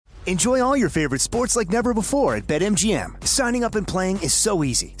Enjoy all your favorite sports like never before at BetMGM. Signing up and playing is so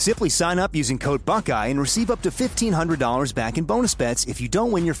easy. Simply sign up using code Buckeye and receive up to $1,500 back in bonus bets if you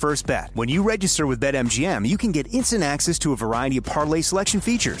don't win your first bet. When you register with BetMGM, you can get instant access to a variety of parlay selection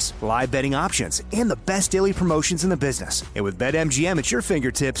features, live betting options, and the best daily promotions in the business. And with BetMGM at your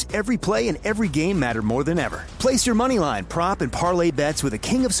fingertips, every play and every game matter more than ever. Place your moneyline, prop, and parlay bets with the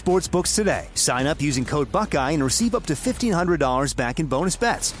king of sportsbooks today. Sign up using code Buckeye and receive up to $1,500 back in bonus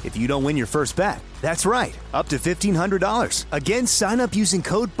bets if you don't win your first bet. That's right, up to $1,500. Again, sign up using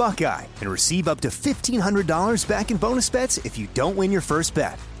code Buckeye and receive up to $1,500 back in bonus bets if you don't win your first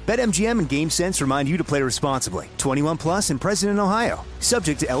bet. BetMGM and GameSense remind you to play responsibly. 21 plus and present in Ohio.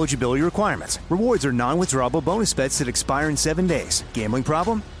 Subject to eligibility requirements. Rewards are non-withdrawable bonus bets that expire in 7 days. Gambling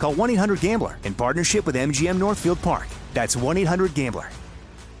problem? Call 1-800-GAMBLER in partnership with MGM Northfield Park. That's 1-800-GAMBLER.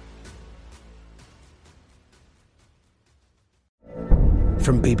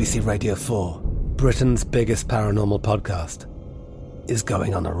 From BBC Radio 4, Britain's biggest paranormal podcast is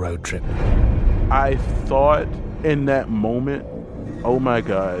going on a road trip. I thought in that moment, oh my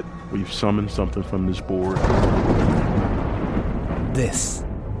God, we've summoned something from this board. This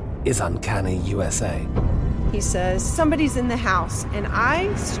is Uncanny USA. He says, somebody's in the house, and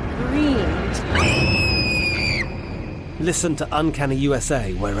I screamed. Listen to Uncanny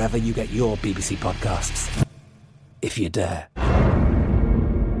USA wherever you get your BBC podcasts, if you dare.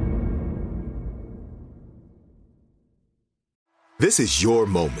 This is your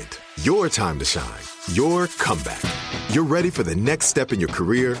moment, your time to shine, your comeback. You're ready for the next step in your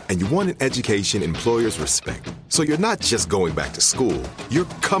career, and you want an education employers respect. So you're not just going back to school, you're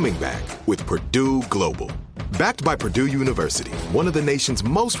coming back with Purdue Global. Backed by Purdue University, one of the nation's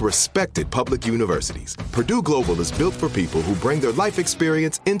most respected public universities, Purdue Global is built for people who bring their life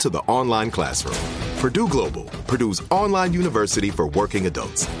experience into the online classroom. Purdue Global, Purdue's online university for working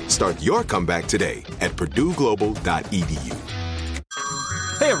adults. Start your comeback today at purdueglobal.edu.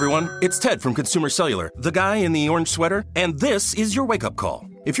 Hey everyone, it's Ted from Consumer Cellular, the guy in the orange sweater, and this is your wake-up call.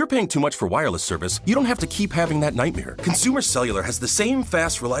 If you're paying too much for wireless service, you don't have to keep having that nightmare. Consumer Cellular has the same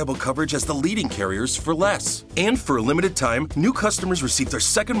fast, reliable coverage as the leading carriers for less. And for a limited time, new customers receive their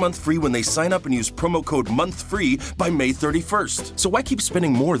second month free when they sign up and use promo code MONTHFREE by May 31st. So why keep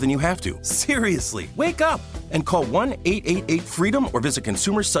spending more than you have to? Seriously, wake up and call 1-888-FREEDOM or visit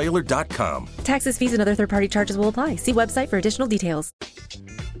consumercellular.com. Taxes, fees, and other third-party charges will apply. See website for additional details.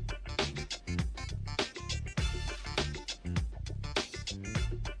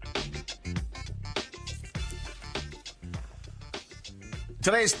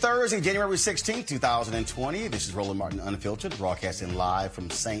 Today is Thursday, January 16th, 2020. This is Roland Martin Unfiltered, broadcasting live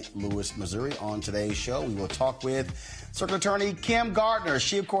from St. Louis, Missouri. On today's show, we will talk with Circuit Attorney Kim Gardner.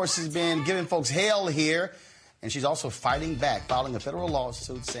 She, of course, has been giving folks hell here, and she's also fighting back, filing a federal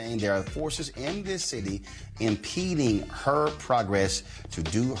lawsuit saying there are forces in this city impeding her progress to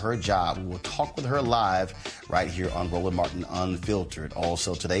do her job. We will talk with her live right here on Roland Martin Unfiltered.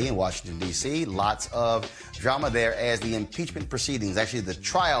 Also today in Washington, D.C., lots of drama there as the impeachment proceedings, actually the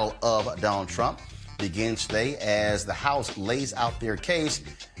trial of Donald Trump, begins today as the House lays out their case.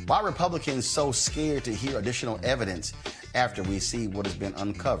 Why are Republicans so scared to hear additional evidence after we see what has been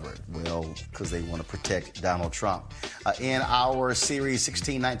uncovered? Well, because they want to protect Donald Trump. In our series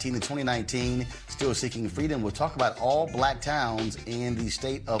 1619 to 2019, Still Seeking Freedom, we'll talk about all black towns in the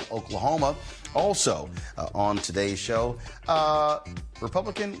state of Oklahoma. Also, on today's show,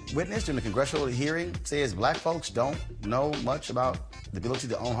 Republican witness during the congressional hearing says black folks don't know much about the ability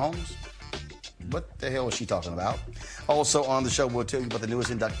to own homes. What the hell is she talking about? Also on the show, we'll tell you about the newest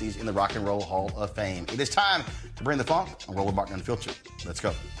inductees in the Rock and Roll Hall of Fame. It is time to bring the funk on Roland Martin Unfiltered. Let's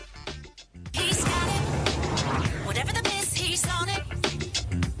go. He's got it. Whatever the miss, he's on it.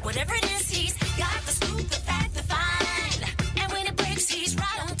 Whatever it is, he's got the scoop, the fact, the fine. And when it breaks, he's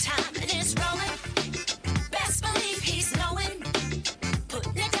right on time and it's rolling. Best believe he's knowing.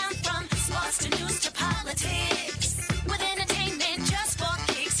 Putting it down from sports to news to politics. With entertainment just for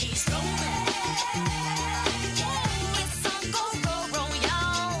kicks, he's rolling. It's on Go,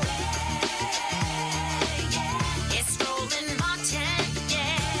 y'all. It's Roland Martin,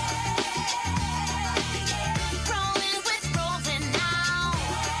 yeah. Rolling with Roland now.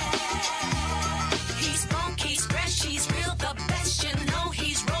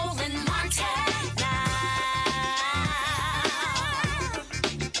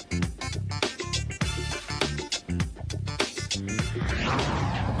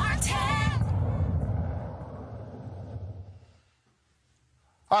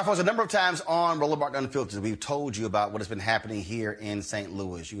 All right, folks, a number of times on Roland Martin Unfiltered, we've told you about what has been happening here in St.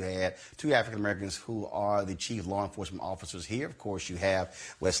 Louis. You had two African Americans who are the chief law enforcement officers here. Of course, you have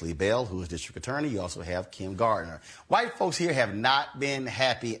Wesley Bell, who is district attorney. You also have Kim Gardner. White folks here have not been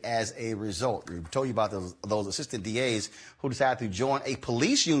happy as a result. We've told you about those assistant DAs who decided to join a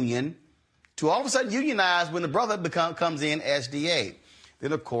police union to all of a sudden unionize when the brother comes in as DA.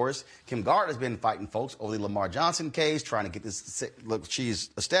 Then, of course, Kim Gardner's been fighting folks over the Lamar Johnson case, trying to get this. Look,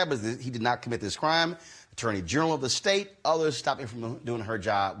 she's established that he did not commit this crime. Attorney General of the state, others stopping from doing her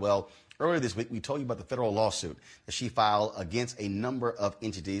job. Well, earlier this week, we told you about the federal lawsuit that she filed against a number of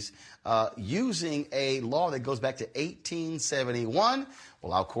entities using a law that goes back to 1871.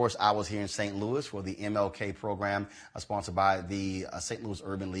 Well, of course, I was here in St. Louis for the MLK program sponsored by the St. Louis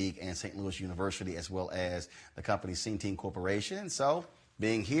Urban League and St. Louis University, as well as the company Centene Corporation. So,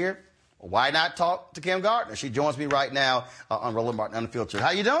 being here, why not talk to Kim Gardner? She joins me right now on Roland Martin Unfiltered.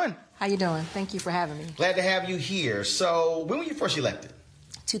 How you doing? How you doing? Thank you for having me. Glad to have you here. So, when were you first elected?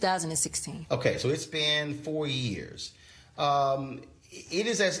 2016. Okay, so it's been 4 years. It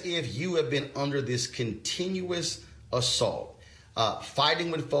is as if you have been under this continuous assault, fighting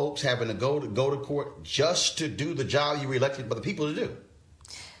with folks, having to go to court just to do the job you were elected by the people to do.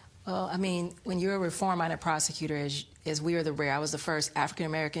 Well, I mean, when you're a reform-minded prosecutor, as we are the rare, I was the first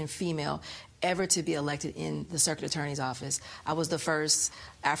African-American female ever to be elected in the circuit attorney's office. I was the first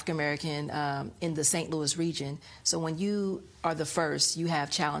African-American in the St. Louis region. So when you are the first, you have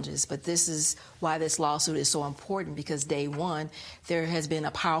challenges. But this is why this lawsuit is so important, because day one, there has been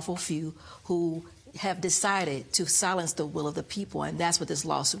a powerful few who have decided to silence the will of the people, and that's what this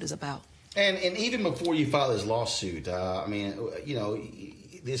lawsuit is about. And even before you filed this lawsuit, I mean, you know,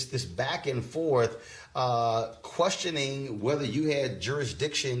 this back and forth, questioning whether you had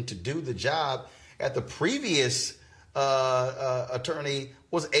jurisdiction to do the job that the previous attorney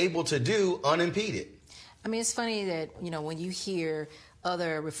was able to do unimpeded. I mean, it's funny that, you know, when you hear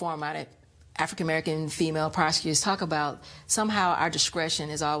other reform-minded African-American female prosecutors talk about somehow our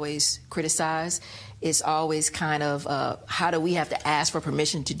discretion is always criticized. It's always kind of how do we have to ask for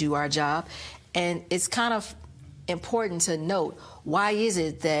permission to do our job? And it's kind of important to note, why is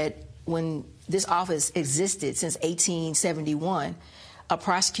it that when this office existed since 1871, a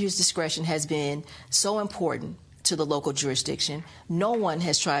prosecutor's discretion has been so important to the local jurisdiction? No one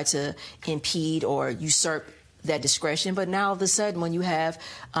has tried to impede or usurp that discretion, but now all of a sudden when you have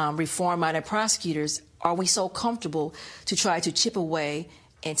reform-minded prosecutors, are we so comfortable to try to chip away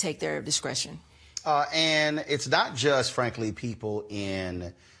and take their discretion? And it's not just, frankly, people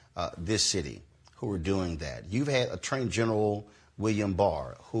in this city who are doing that. You've had Attorney General William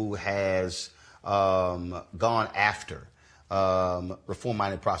Barr, who has gone after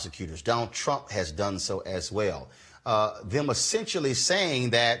reform-minded prosecutors. Donald Trump has done so as well. Them essentially saying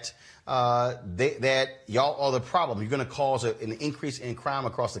that that y'all are the problem. You're going to cause an increase in crime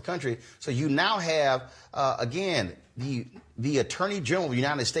across the country. So you now have, again, the Attorney General of the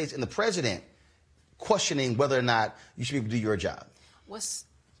United States and the President questioning whether or not you should be able to do your job. What's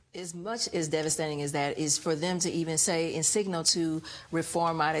as much as devastating as that is for them to even say and signal to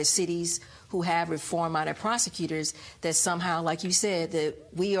reform-minded cities who have reform-minded prosecutors that somehow, like you said, that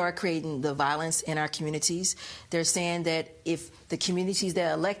we are creating the violence in our communities. They're saying that if the communities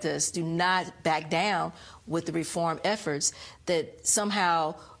that elect us do not back down with the reform efforts, that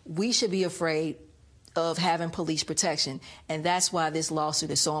somehow we should be afraid of having police protection. And that's why this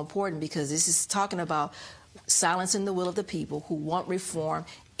lawsuit is so important, because this is talking about silencing the will of the people who want reform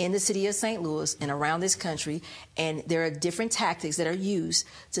in the city of St. Louis and around this country, and there are different tactics that are used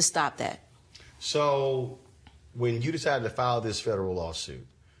to stop that. So when you decided to file this federal lawsuit,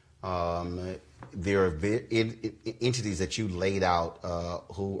 there are entities that you laid out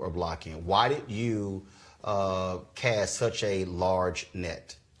who are blocking. Why did you cast such a large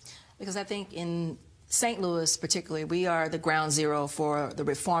net? Because I think in St. Louis particularly, we are the ground zero for the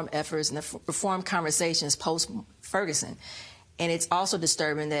reform efforts and the reform conversations post-Ferguson. And it's also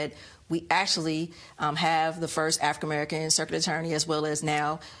disturbing that we actually have the first African-American circuit attorney, as well as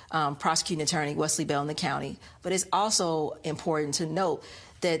now prosecuting attorney Wesley Bell in the county. But it's also important to note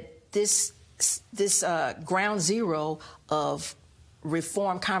that this ground zero of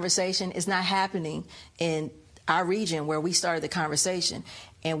reform conversation is not happening in our region where we started the conversation.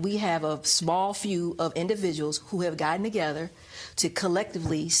 And we have a small few of individuals who have gotten together to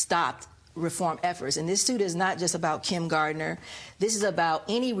collectively stop reform efforts. And this suit is not just about Kim Gardner. This is about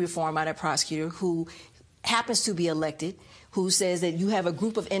any reform-minded prosecutor who happens to be elected, who says that you have a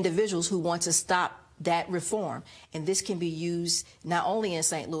group of individuals who want to stop that reform. And this can be used not only in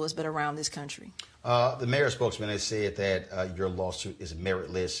St. Louis, but around this country. The mayor's spokesman has said that your lawsuit is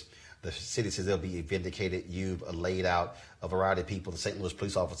meritless. The city says they'll be vindicated. You've laid out a variety of people, the St. Louis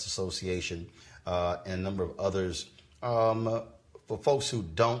Police Officers Association, and a number of others. For folks who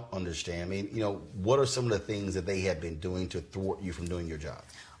don't understand, I mean, what are some of the things that they have been doing to thwart you from doing your job?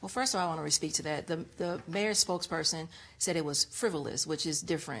 Well, first of all, I want to speak to that. The mayor's spokesperson said it was frivolous, which is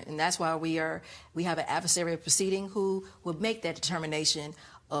different. And that's why we have an adversarial proceeding who will make that determination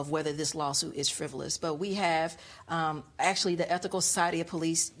of whether this lawsuit is frivolous. But we have, actually, the Ethical Society of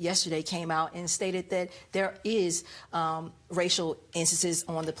Police yesterday came out and stated that there is racial instances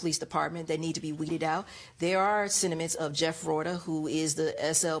on the police department that need to be weeded out. There are sentiments of Jeff Rorta, who is the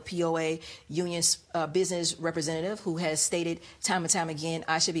SLPOA union business representative, who has stated time and time again,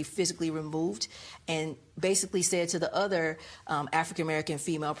 I should be physically removed, and basically said to the other African-American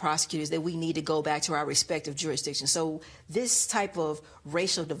female prosecutors that we need to go back to our respective jurisdictions. So this type of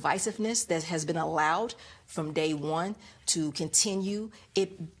racial divisiveness that has been allowed from day one to continue,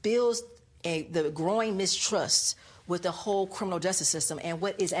 it builds the growing mistrust with the whole criminal justice system. And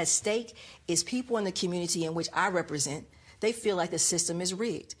what is at stake is people in the community in which I represent, they feel like the system is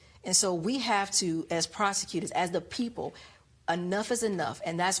rigged. And so we have to, as prosecutors, as the people, enough is enough,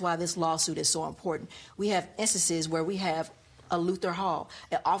 and that's why this lawsuit is so important. We have instances where we have a Luther Hall,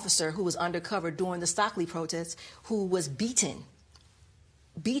 an officer who was undercover during the Stockley protests, who was beaten,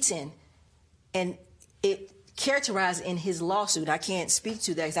 and it characterized in his lawsuit, I can't speak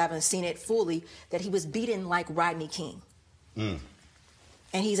to that because I haven't seen it fully, that he was beaten like Rodney King. And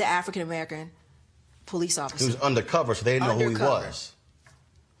he's an African-American police officer. He was undercover, so they didn't know who he was.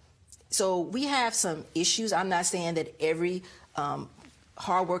 So we have some issues. I'm not saying that every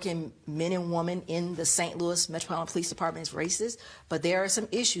hardworking men and women in the St. Louis Metropolitan Police Department is racist, but there are some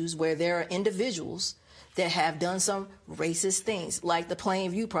issues where there are individuals that have done some racist things, like the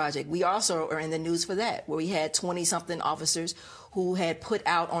Plainview Project. We also are in the news for that, where we had 20-something officers who had put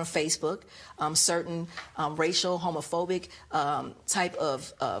out on Facebook certain racial, homophobic type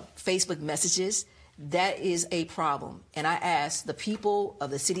of Facebook messages. That is a problem. And I ask the people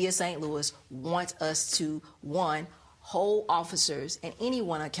of the city of St. Louis want us to, one, hold officers and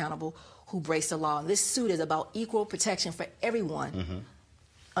anyone accountable who breaks the law. And this suit is about equal protection for everyone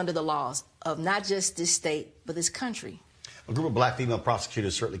under the laws of not just this state, but this country. A group of black female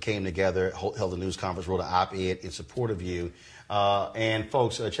prosecutors certainly came together, held a news conference, wrote an op-ed in support of you. And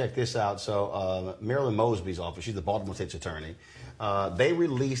folks, check this out. So Marilyn Mosby's office, she's the Baltimore State's attorney, they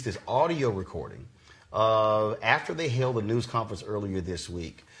released this audio recording after they held a news conference earlier this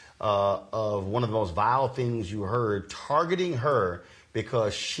week of one of the most vile things you heard, targeting her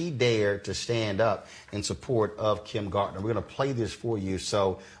because she dared to stand up in support of Kim Gardner. We're going to play this for you,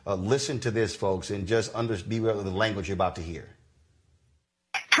 so listen to this, folks, and just be aware of the language you're about to hear.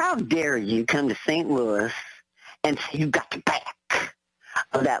 How dare you come to St. Louis and say you got the back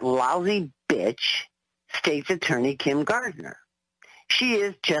of that lousy bitch, State's Attorney Kim Gardner? She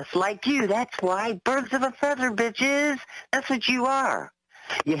is just like you. That's why, birds of a feather, bitches. That's what you are.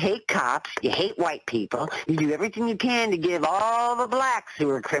 You hate cops. You hate white people. You do everything you can to give all the blacks who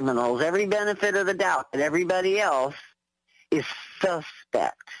are criminals every benefit of the doubt, and everybody else is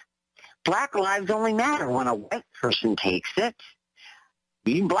suspect. Black lives only matter when a white person takes it.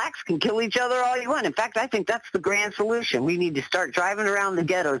 You blacks can kill each other all you want. In fact, I think that's the grand solution. We need to start driving around the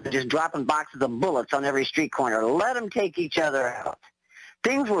ghettos and just dropping boxes of bullets on every street corner. Let them take each other out.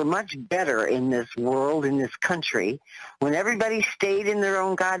 Things were much better in this world, in this country, when everybody stayed in their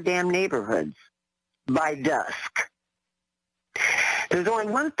own goddamn neighborhoods by dusk. There's only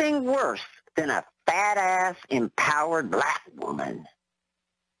one thing worse than a fat-ass, empowered black woman.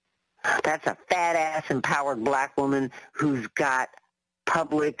 That's a fat-ass, empowered black woman who's got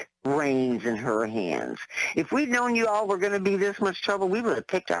public reins in her hands. If we'd known you all were going to be this much trouble, we would have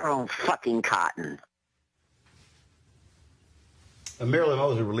picked our own fucking cotton. Marilyn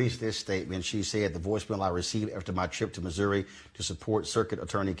Mosby released this statement. She said, the voicemail I received after my trip to Missouri to support Circuit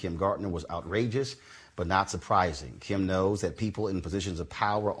Attorney Kim Gardner was outrageous, but not surprising. Kim knows that people in positions of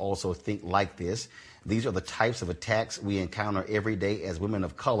power also think like this. These are the types of attacks we encounter every day as women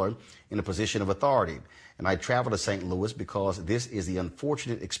of color in a position of authority. And I travel to St. Louis because this is the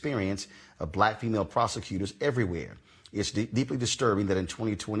unfortunate experience of black female prosecutors everywhere. It's deeply disturbing that in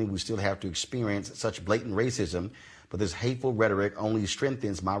 2020 we still have to experience such blatant racism, but this hateful rhetoric only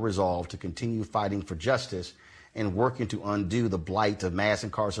strengthens my resolve to continue fighting for justice and working to undo the blight of mass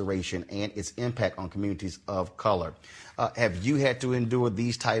incarceration and its impact on communities of color. Have you had to endure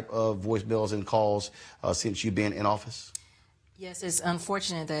these type of voicemails and calls since you've been in office? Yes, it's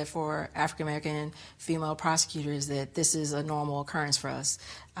unfortunate that for African-American female prosecutors that this is a normal occurrence for us.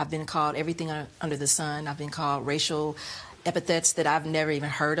 I've been called everything under the sun. I've been called racial epithets that I've never even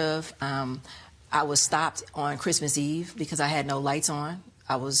heard of. I was stopped on Christmas Eve because I had no lights on.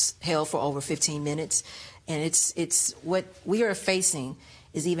 I was held for over 15 minutes. And it's what we are facing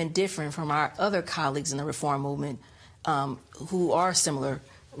is even different from our other colleagues in the reform movement who are similar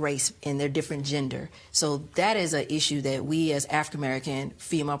race and their different gender. So that is an issue that we as African-American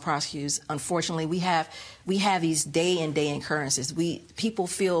female prosecutors, unfortunately, we have these day in occurrences. People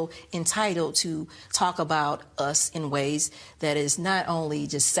feel entitled to talk about us in ways that is not only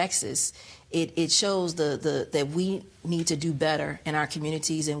just sexist, it shows that we need to do better in our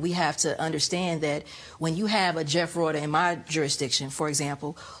communities, and we have to understand that when you have a Jeff Reuter in my jurisdiction, for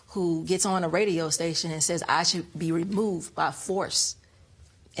example, who gets on a radio station and says I should be removed by force,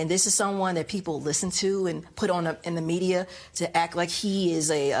 and this is someone that people listen to and put on in the media to act like he is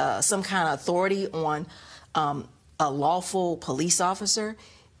some kind of authority on a lawful police officer.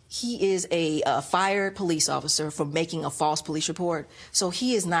 He is a fired police officer for making a false police report. So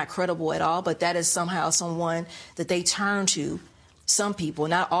he is not credible at all, but that is somehow someone that they turn to, some people,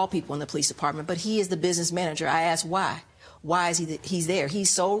 not all people in the police department, but he is the business manager. I asked why. Why is he's there? He's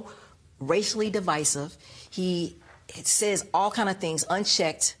so racially divisive. He says all kind of things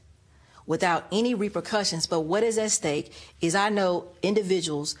unchecked without any repercussions. But what is at stake is I know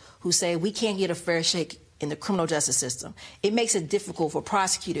individuals who say we can't get a fair shake in the criminal justice system. It makes it difficult for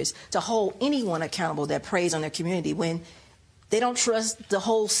prosecutors to hold anyone accountable that preys on their community when they don't trust the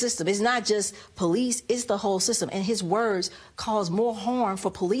whole system. It's not just police, it's the whole system. And his words cause more harm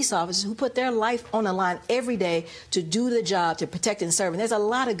for police officers who put their life on the line every day to do the job, to protect and serve. And there's a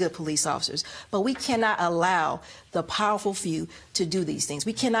lot of good police officers, but we cannot allow the powerful few to do these things.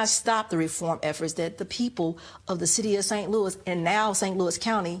 We cannot stop the reform efforts that the people of the city of St. Louis and now St. Louis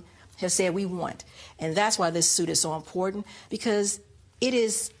County have said we want. And that's why this suit is so important, because it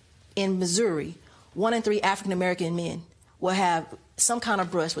is in Missouri, 1 in 3 African-American men will have some kind of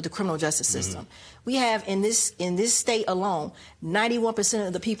brush with the criminal justice system. We have in this state alone, 91%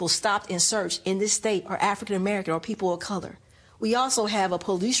 of the people stopped and searched in this state are African-American or people of color. We also have a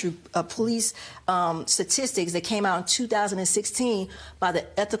police statistics that came out in 2016 by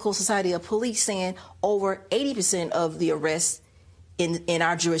the Ethical Society of Police saying over 80% of the arrests in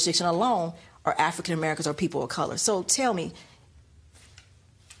our jurisdiction alone are African Americans or people of color. So tell me,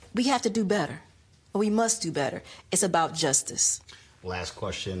 we have to do better. We must do better. It's about justice. Last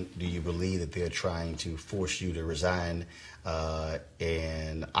question. Do you believe that they're trying to force you to resign?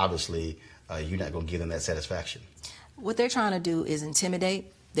 And obviously, you're not going to give them that satisfaction. What they're trying to do is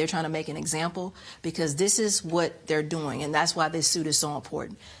intimidate. They're trying to make an example, because this is what they're doing, and that's why this suit is so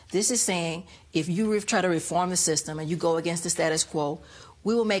important. This is saying if you try to reform the system and you go against the status quo,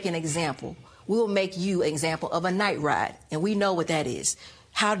 we will make an example. We will make you an example of a night ride, and we know what that is.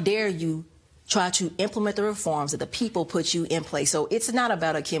 How dare you try to implement the reforms that the people put you in place? So it's not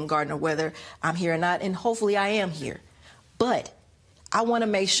about a Kim Gardner, whether I'm here or not, and hopefully I am here. But I want to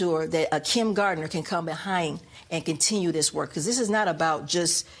make sure that a Kim Gardner can come behind and continue this work, because this is not about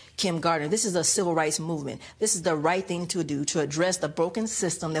just Kim Gardner. This is a civil rights movement. This is the right thing to do to address the broken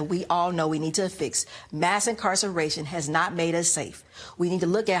system that we all know we need to fix. Mass incarceration has not made us safe. We need to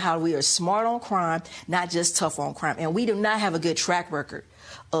look at how we are smart on crime, not just tough on crime. And we do not have a good track record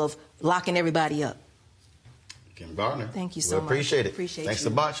of locking everybody up. Kim Gardner. Thank you so much. Appreciate it. Appreciate Thanks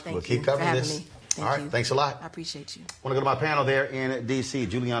you. a bunch. Thank We'll you keep covering for this. having me. Thank All right. you. Thanks a lot. I appreciate you. I want to go to my panel there in D.C.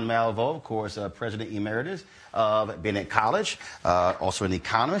 Julianne Malveaux, of course, President Emeritus of Bennett College, also an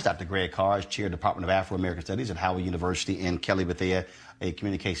economist. Dr. Greg Carr is Chair of Department of Afro-American Studies at Howard University, and Kelly Bethea, a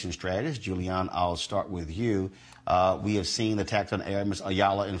communications strategist. Julianne, I'll start with you. We have seen the attacks on Aramis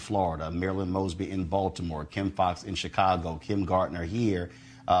Ayala in Florida, Marilyn Mosby in Baltimore, Kim Foxx in Chicago, Kim Gardner here.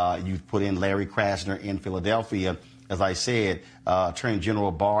 You've put in Larry Krasner in Philadelphia. As I said, Attorney General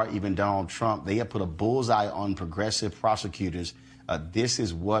Barr, even Donald Trump, they have put a bullseye on progressive prosecutors. This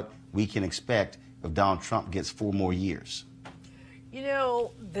is what we can expect if Donald Trump gets 4 more years. You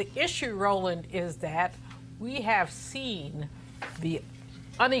know, the issue, Roland, is that we have seen the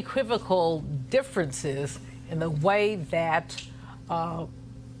unequivocal differences in the way that,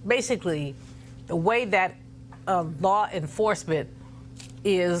 basically, the way that law enforcement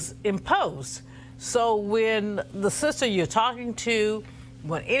is imposed. So when the sister you're talking to,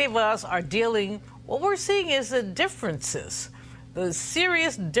 when any of us are dealing, what we're seeing is the differences, the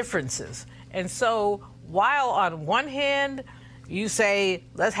serious differences. And so while on one hand, you say,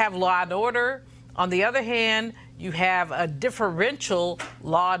 let's have law and order, on the other hand, you have a differential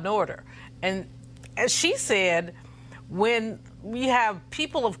law and order. And as she said, when we have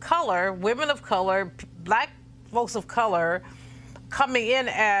people of color, women of color, black folks of color coming in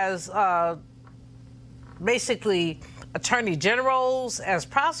as basically attorney generals, as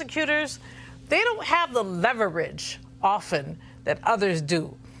prosecutors. They don't have the leverage often that others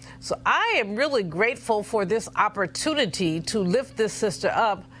do. So I am really grateful for this opportunity to lift this sister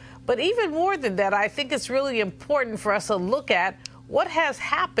up. But even more than that, I think it's really important for us to look at what has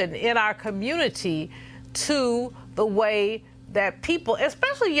happened in our community to the way that people,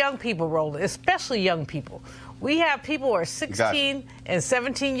 especially young people, Roland, especially young people. We have people who are 16 and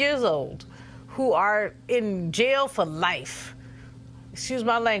 17 years old who are in jail for life. Excuse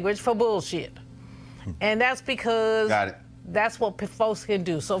my language, for bullshit. And that's because that's what folks can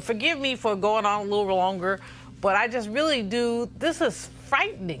do. So forgive me for going on a little longer, but I just really do. This is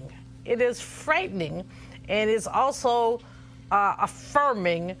frightening. It is frightening. And it's also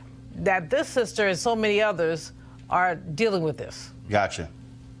affirming that this sister and so many others are dealing with this. Gotcha.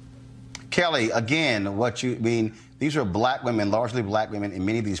 Kelly, again, what you mean, these are black women, largely black women in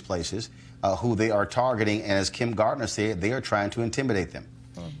many of these places, who they are targeting. And as Kim Gardner said, they are trying to intimidate them.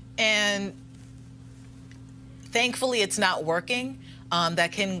 And thankfully, it's not working.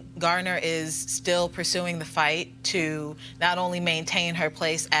 That Kim Gardner is still pursuing the fight to not only maintain her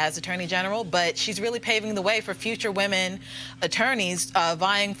place as Attorney General, but she's really paving the way for future women attorneys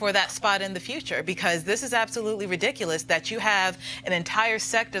vying for that spot in the future, because this is absolutely ridiculous that you have an entire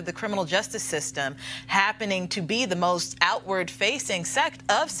sect of the criminal justice system happening to be the most outward-facing sect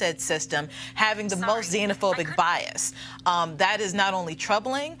of said system, having the most xenophobic bias. That is not only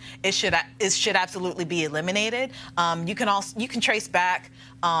troubling, it should absolutely be eliminated. You can trace back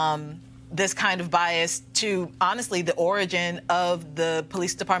this kind of bias to, honestly, the origin of the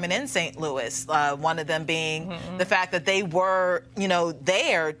police department in St. Louis, one of them being the fact that they were,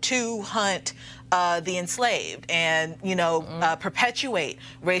 there to hunt the enslaved and, perpetuate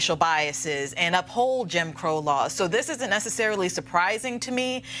racial biases and uphold Jim Crow laws. So this isn't necessarily surprising to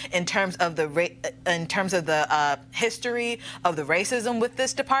me in terms of the history of the racism with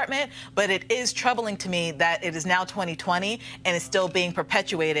this department, but it is troubling to me that it is now 2020 and it's still being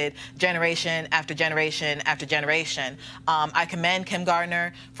perpetuated generation after generation after generation. I commend Kim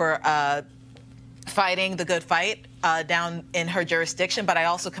Gardner for fighting the good fight down in her jurisdiction, but I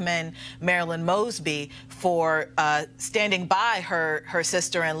also commend Marilyn Mosby for standing by her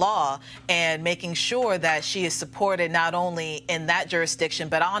sister-in-law and making sure that she is supported not only in that jurisdiction,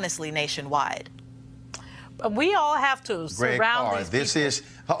 but honestly nationwide. But we all have to surround these people. This is,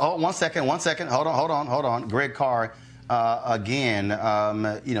 one second, hold on. Greg Carr, again,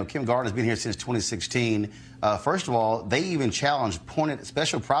 Kim Gardner's been here since 2016. First of all, they even challenged appointed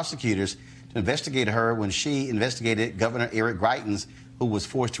special prosecutors to investigate her when she investigated Governor Eric Greitens, who was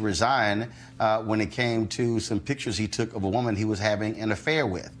forced to resign when it came to some pictures he took of a woman he was having an affair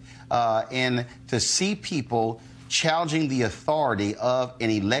with. And to see people challenging the authority of an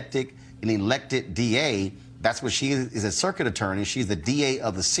elected DA, that's what she is, a circuit attorney. She's the DA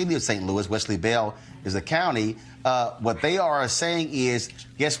of the city of St. Louis. Wesley Bell is the county. What they are saying is,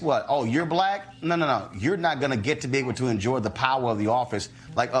 guess what? Oh, you're black? No. You're not going to get to be able to enjoy the power of the office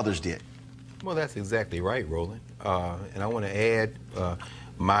like others did. Well, that's exactly right, Roland. And I want to add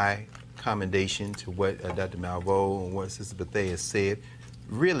my commendation to what Dr. Malveaux and what Sister Bethea said.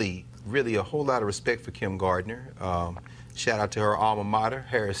 Really a whole lot of respect for Kim Gardner. Shout out to her alma mater,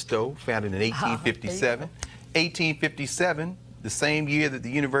 Harris Stowe, founded in 1857. 1857, the same year that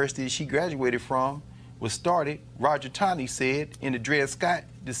the university she graduated from was started, Roger Taney said in the Dred Scott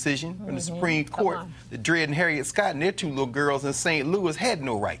decision from the Supreme Court that Dred and Harriet Scott and their two little girls in St. Louis had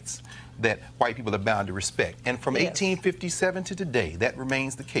no rights that white people are bound to respect. And from 1857 to today, that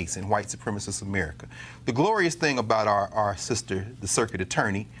remains the case in white supremacist America. The glorious thing about our sister, the circuit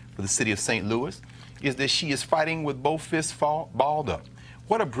attorney for the city of St. Louis, is that she is fighting with both fists balled up.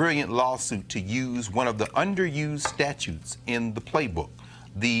 What a brilliant lawsuit to use one of the underused statutes in the playbook,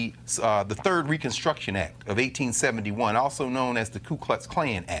 the Third Reconstruction Act of 1871, also known as the Ku Klux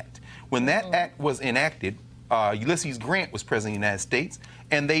Klan Act. When that act was enacted, Ulysses Grant was president of the United States,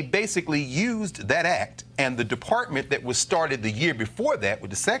 and they basically used that act and the department that was started the year before that with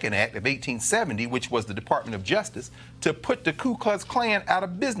the Second Act of 1870, which was the Department of Justice, to put the Ku Klux Klan out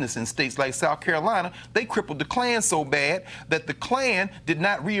of business in states like South Carolina. They crippled the Klan so bad that the Klan did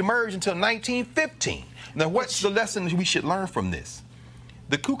not reemerge until 1915. Now, what's the lesson we should learn from this?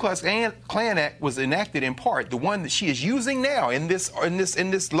 The Ku Klux Klan Act was enacted in part, the one that she is using now in this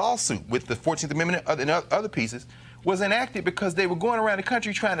lawsuit with the 14th Amendment and other pieces, was enacted because they were going around the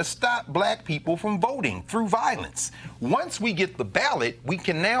country trying to stop black people from voting through violence. Once we get the ballot, we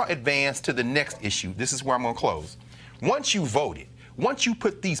can now advance to the next issue. This is where I'm going to close. once you voted, once you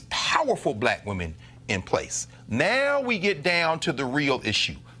put these powerful black women in place, now we get down to the real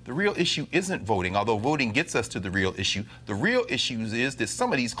issue. The real issue isn't voting, although voting gets us to the real issue. The real issue is that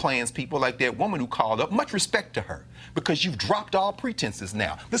some of these Klans people, like that woman who called up, much respect to her, because you've dropped all pretenses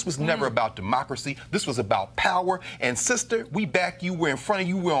now. This was never about democracy. This was about power. And sister, we back you. We're in front of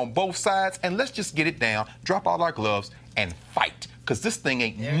you. We're on both sides. And let's just get it down, drop all our gloves, and fight. Because this thing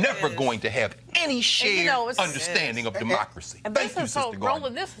ain't never going to have any shared understanding of democracy. And Thank you, this is so, Sister Gardner.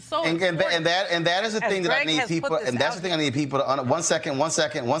 Roland, this is so and important. that is the thing that I need people, and that's the thing I need people to, one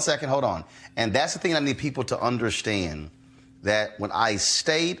second, hold on. And that's the thing I need people to understand, that when I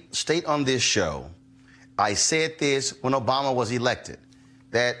state on this show, I said this when Obama was elected,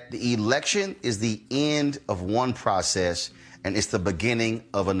 that the election is the end of one process and it's the beginning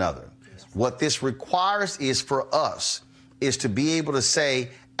of another. What this requires is for us is to be able to say,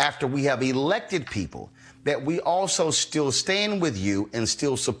 after we have elected people, that we also still stand with you and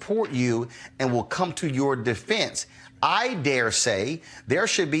still support you and will come to your defense. I dare say there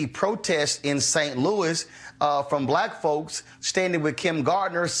should be protests in St. Louis from black folks standing with Kim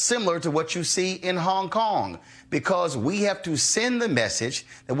Gardner, similar to what you see in Hong Kong, because we have to send the message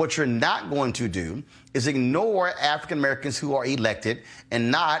that what you're not going to do is ignore African Americans who are elected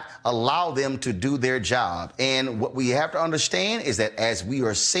and not allow them to do their job. And what we have to understand is that as we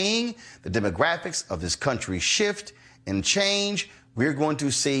are seeing the demographics of this country shift and change, we're going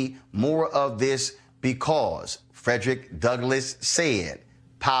to see more of this, because Frederick Douglass said,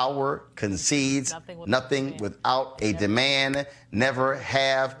 power concedes nothing without a demand, never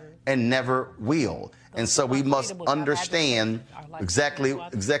have and never will. And so we must understand exactly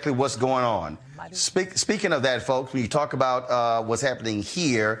what's going on. Speaking of that, folks, when you talk about what's happening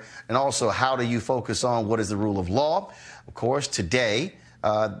here, and also how do you focus on what is the rule of law, of course, today,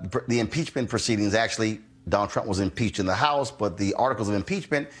 the impeachment proceedings, actually, Donald Trump was impeached in the House, but the articles of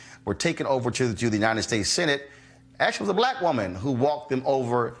impeachment were taken over to the United States Senate. Actually, it was a black woman who walked them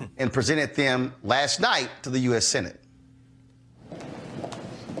over and presented them last night to the U.S. Senate.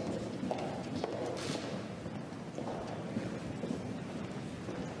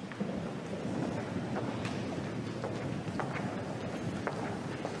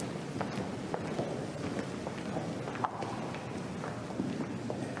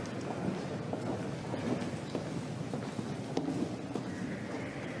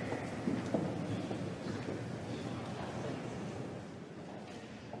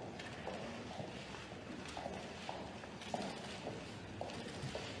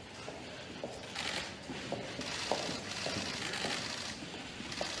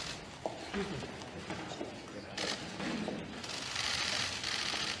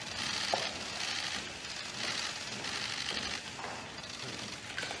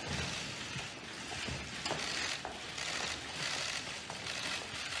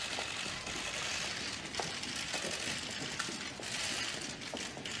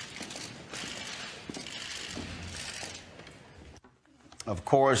 Of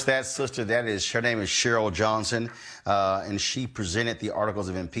course, that sister, her name is Cheryl Johnson, and she presented the articles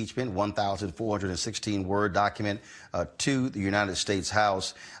of impeachment, 1,416-word document, to the United States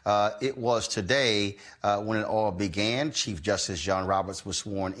House. It was today when it all began. Chief Justice John Roberts was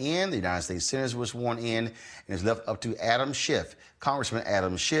sworn in. The United States Senators were sworn in, and it's left up to Adam Schiff, Congressman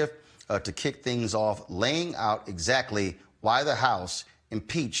Adam Schiff, to kick things off, laying out exactly why the House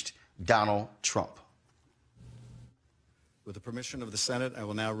impeached Donald Trump. With the permission of the Senate, I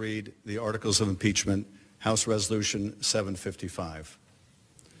will now read the articles of impeachment, House Resolution 755.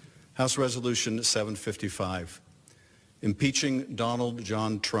 House Resolution 755, impeaching Donald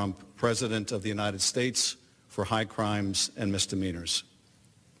John Trump, President of the United States, for high crimes and misdemeanors.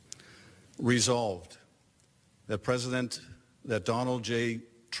 Resolved that Donald J.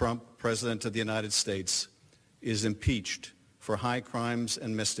 Trump, President of the United States, is impeached for high crimes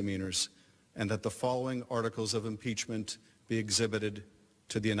and misdemeanors, and that the following articles of impeachment be exhibited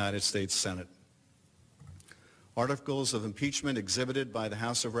to the United States Senate. Articles of impeachment exhibited by the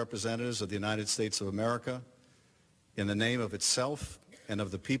House of Representatives of the United States of America in the name of itself and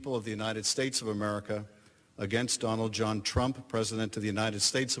of the people of the United States of America against Donald John Trump, President of the United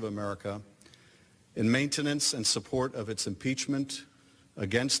States of America, in maintenance and support of its impeachment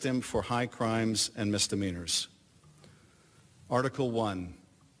against him for high crimes and misdemeanors. Article 1,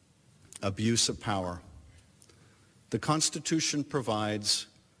 abuse of power. The Constitution provides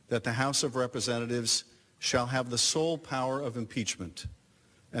that the House of Representatives shall have the sole power of impeachment,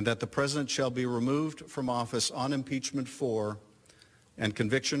 and that the President shall be removed from office on impeachment for and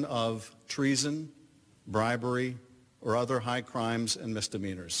conviction of treason, bribery, or other high crimes and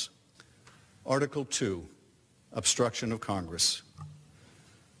misdemeanors. Article 2, obstruction of Congress.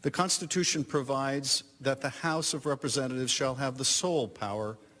 The Constitution provides that the House of Representatives shall have the sole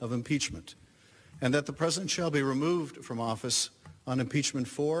power of impeachment, and that the President shall be removed from office on impeachment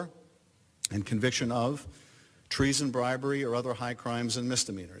for and conviction of treason, bribery, or other high crimes and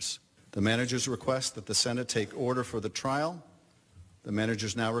misdemeanors. The managers request that the Senate take order for the trial. The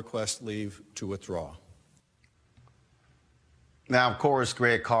managers now request leave to withdraw. Now, of course,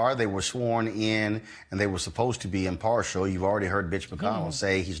 Greg Carr, they were sworn in and they were supposed to be impartial. You've already heard Mitch McConnell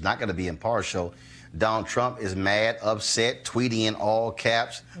say he's not going to be impartial. Donald Trump is mad, upset, tweeting in all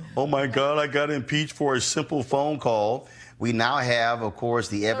caps, "Oh my God, I got impeached for a simple phone call." We now have, of course,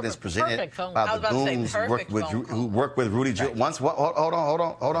 the evidence presented by the goons who worked with Rudy Giuliani.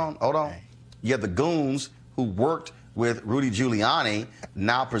 Hold on. You have the goons who worked with Rudy Giuliani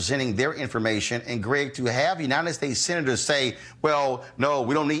now presenting their information. And Greg, to have United States senators say, well, no,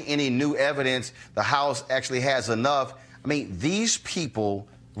 we don't need any new evidence. The House actually has enough. I mean, these people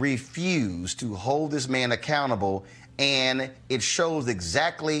refuse to hold this man accountable, and it shows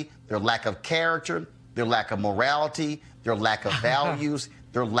exactly their lack of character, their lack of morality, their lack of values,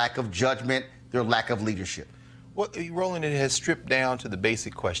 their lack of judgment, their lack of leadership. Well, Roland, it has stripped down to the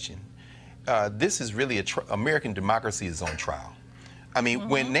basic question. This is really American democracy is on trial. I mean,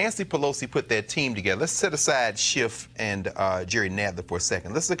 when Nancy Pelosi put that team together, let's set aside Schiff and Jerry Nadler for a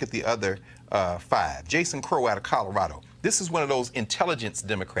second. Let's look at the other five. Jason Crow out of Colorado. This is one of those intelligence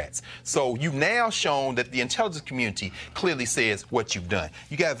Democrats. So you've now shown that the intelligence community clearly says what you've done.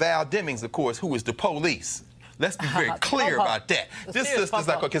 You got Val Demings, of course, who is the police. Let's be very clear about that. This sister's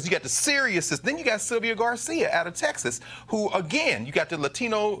like, because you got the serious sister. Then you got Sylvia Garcia out of Texas, who, again, you got the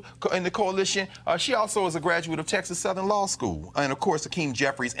Latino in the coalition. She also is a graduate of Texas Southern Law School. And, of course, Hakeem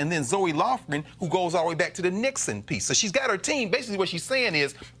Jeffries. And then Zoe Lofgren, who goes all the way back to the Nixon piece. So she's got her team. Basically, what she's saying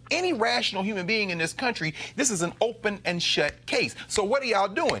is, any rational human being in this country, this is an open and shut case. So what are y'all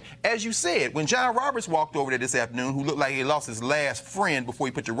doing? As you said, when John Roberts walked over there this afternoon, who looked like he lost his last friend before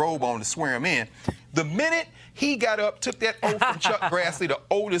he put the robe on to swear him in, the minute he got up, took that oath from Chuck Grassley, the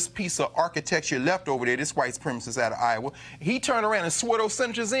oldest piece of architecture left over there, this white supremacist out of Iowa, he turned around and swore those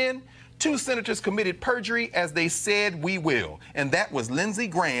senators in. 2 senators committed perjury as they said we will, and that was Lindsey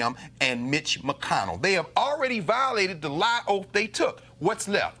Graham and Mitch McConnell. They have already violated the lie oath they took. What's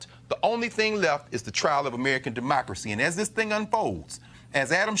left? The only thing left is the trial of American democracy, and as this thing unfolds,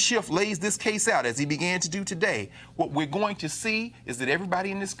 as Adam Schiff lays this case out, as he began to do today, what we're going to see is that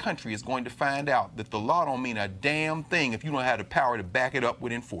everybody in this country is going to find out that the law don't mean a damn thing if you don't have the power to back it up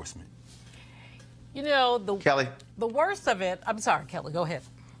with enforcement. You know, Kelly. The worst of it, I'm sorry, Kelly, go ahead.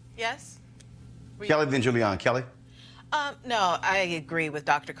 Yes? Kelly, then Giuliani. Kelly? No, I agree with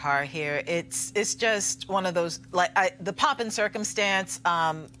Dr. Carr here. It's just one of those, the pomp and circumstance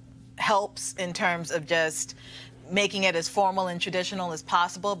helps in terms of just making it as formal and traditional as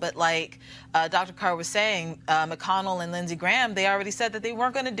possible. But like Dr. Carr was saying, McConnell and Lindsey Graham, they already said that they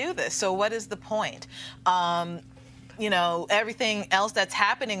weren't going to do this. So what is the point? You know, everything else that's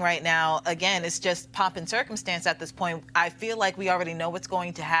happening right now, again, it's just pomp and circumstance at this point. I feel like we already know what's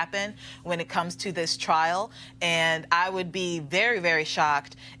going to happen when it comes to this trial. And I would be very, very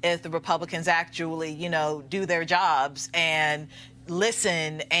shocked if the Republicans actually, you know, do their jobs and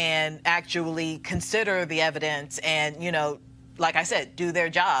listen and actually consider the evidence and, you know, like I said, do their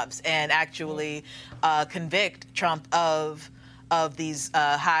jobs and actually convict Trump of these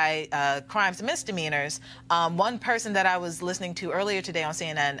high crimes and misdemeanors. One person that I was listening to earlier today on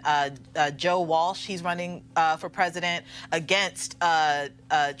CNN, Joe Walsh, he's running for president against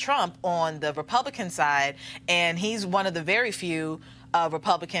Trump on the Republican side, and he's one of the very few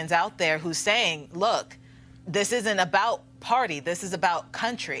Republicans out there who's saying, look, this isn't about party. This is about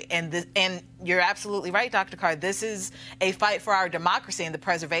country. And you're absolutely right, Dr. Carr. This is a fight for our democracy and the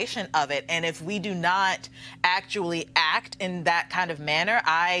preservation of it. And if we do not actually act in that kind of manner,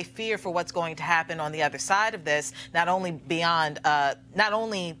 I fear for what's going to happen on the other side of this, not only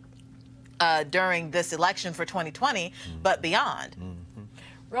during this election for 2020, but beyond.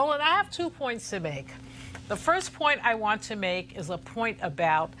 Roland, I have 2 points to make. The first point I want to make is a point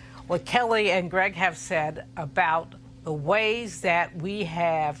about what Kelly and Greg have said about the ways that we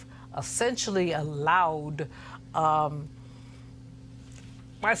have essentially allowed, my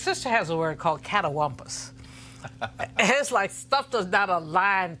sister has a word called catawampus. It's like stuff does not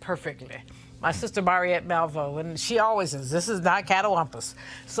align perfectly. My sister Mariette Malvo, and she always says, this is not catawampus.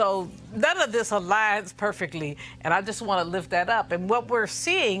 So none of this aligns perfectly, and I just want to lift that up. And what we're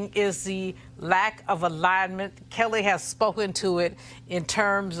seeing is the lack of alignment. Kelly has spoken to it in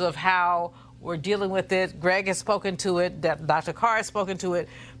terms of how we're dealing with it. Greg has spoken to it. Dr. Carr has spoken to it.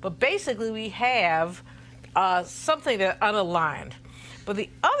 But basically, we have something that unaligned. But the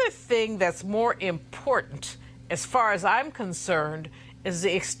other thing that's more important, as far as I'm concerned, is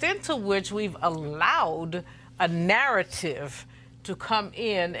the extent to which we've allowed a narrative to come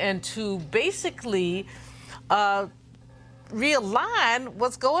in and to basically realign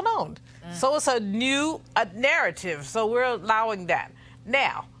what's going on. So it's a new narrative, so we're allowing that.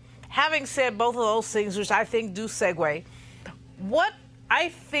 Now, having said both of those things, which I think do segue, what I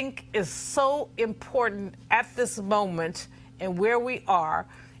think is so important at this moment and where we are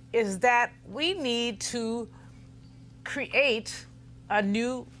is that we need to create a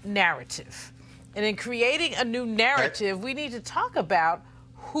new narrative. And in creating a new narrative, we need to talk about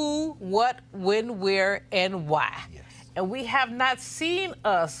who, what, when, where, and why. Yes. And we have not seen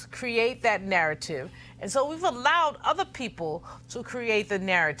us create that narrative. And so we've allowed other people to create the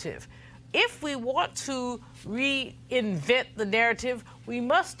narrative. If we want to reinvent the narrative, we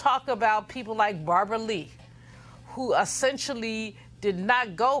must talk about people like Barbara Lee, who essentially did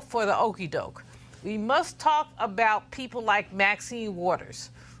not go for the okie doke. We must talk about people like Maxine Waters,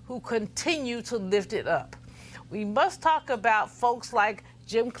 who continue to lift it up. We must talk about folks like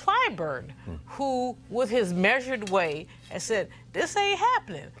Jim Clyburn, who, with his measured way, has said, this ain't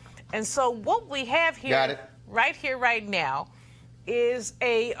happening. And so what we have here, right now, is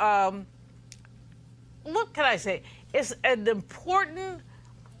a, what can I say? It's an important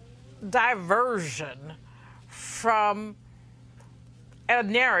diversion from a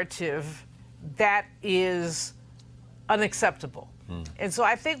narrative that is unacceptable. And so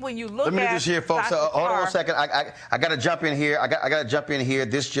I think when you look at... Let me do this here, folks. Hold on a second. I got to jump in here. I got to jump in here.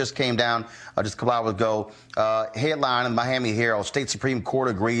 This just came down just a couple hours ago. Headline in Miami Herald, State Supreme Court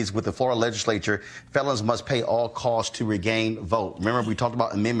agrees with the Florida legislature. Felons must pay all costs to regain vote. Remember, we talked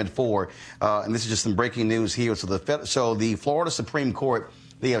about Amendment 4, and this is just some breaking news here. So the Florida Supreme Court,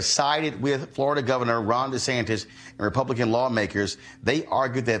 they have sided with Florida Governor Ron DeSantis and Republican lawmakers. They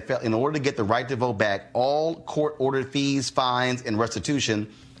argued that in order to get the right to vote back, all court-ordered fees, fines, and restitution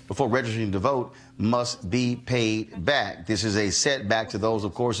before registering to vote must be paid back. This is a setback to those,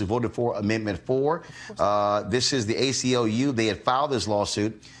 of course, who voted for Amendment 4. This is the ACLU. They had filed this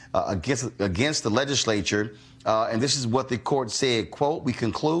lawsuit against the legislature. And this is what the court said, quote, "We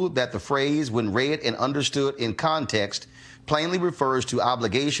conclude that the phrase, when read and understood in context, plainly refers to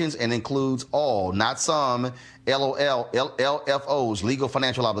obligations and includes all, not some, LFOs, legal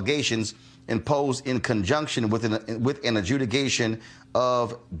financial obligations, imposed in conjunction with an adjudication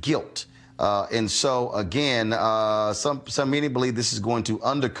of guilt." And so, again, many believe this is going to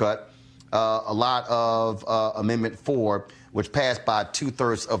undercut a lot of Amendment 4, which passed by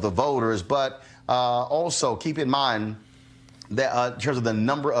 2/3 of the voters. But also keep in mind that in terms of the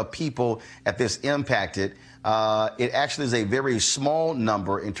number of people at this impacted, it actually is a very small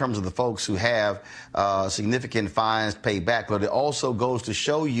number in terms of the folks who have significant fines paid back. But it also goes to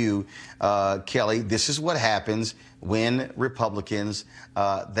show you, Kelly, this is what happens when Republicans,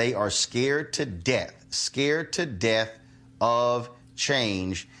 they are scared to death of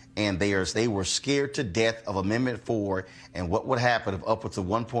change. And they were scared to death of Amendment 4 and what would happen if upwards of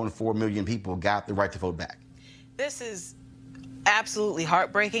 1.4 million people got the right to vote back. This is absolutely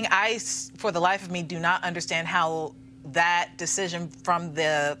heartbreaking. I, for the life of me, do not understand how that decision from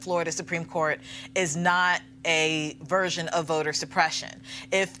the Florida Supreme Court is not a version of voter suppression.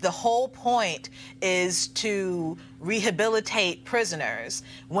 If the whole point is to rehabilitate prisoners,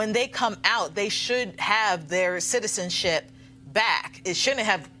 when they come out, they should have their citizenship back. It shouldn't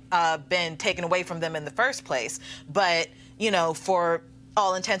have been taken away from them in the first place. But, for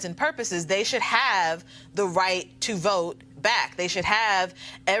all intents and purposes, they should have the right to vote back. They should have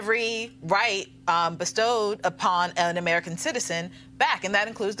every right bestowed upon an American citizen back, and that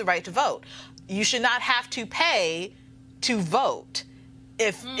includes the right to vote. You should not have to pay to vote.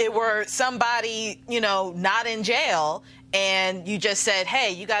 If it were somebody, not in jail, and you just said,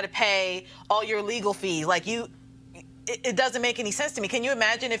 hey, you got to pay all your legal fees, it doesn't make any sense to me. Can you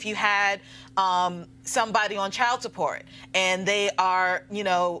imagine if you had somebody on child support and they are,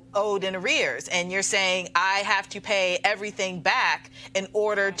 owed in arrears, and you're saying, I have to pay everything back in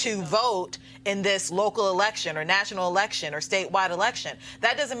order to vote in this local election or national election or statewide election?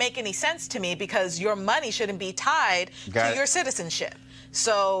 That doesn't make any sense to me, because your money shouldn't be tied to your citizenship.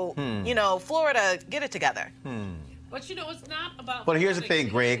 So, Florida, get it together. But it's not about. But here's the thing,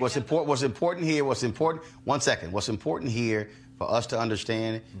 Greg. What's important here for us to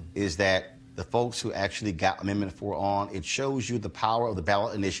understand is that the folks who actually got Amendment 4 on, it shows you the power of the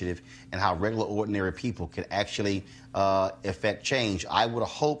ballot initiative and how regular, ordinary people can actually affect change. I would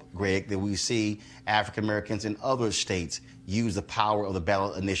hope, Greg, that we see African Americans in other states use the power of the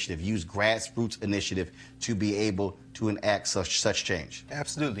ballot initiative, use grassroots initiative to be able to enact such change.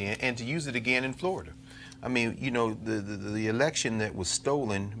 Absolutely, and to use it again in Florida. I mean, you know, the election that was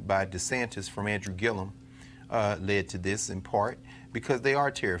stolen by DeSantis from Andrew Gillum led to this in part because they are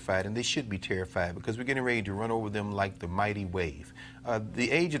terrified, and they should be terrified because we're getting ready to run over them like the mighty wave.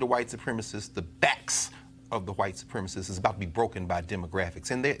 The age of the white supremacists, the backs of the white supremacists is about to be broken by demographics.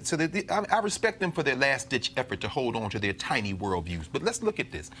 And I respect them for their last-ditch effort to hold on to their tiny worldviews. But let's look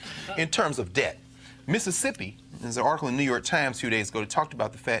at this in terms of debt. Mississippi, there's an article in the New York Times 2 days ago that talked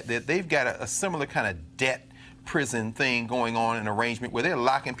about the fact that they've got a similar kind of debt prison thing going on, an arrangement where they're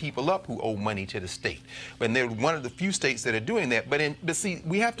locking people up who owe money to the state. And they're one of the few states that are doing that. But see,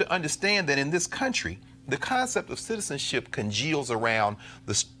 we have to understand that in this country, the concept of citizenship congeals around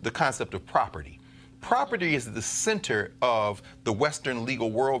the concept of property. Property is the center of the Western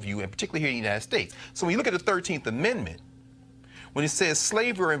legal worldview, and particularly here in the United States. So when you look at the 13th Amendment, when it says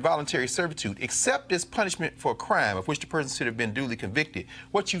slavery or involuntary servitude, except as punishment for a crime of which the person should have been duly convicted,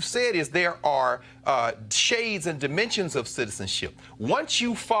 what you've said is there are shades and dimensions of citizenship. Once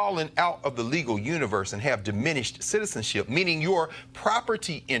you've fallen out of the legal universe and have diminished citizenship, meaning your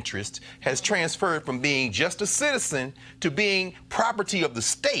property interest has transferred from being just a citizen to being property of the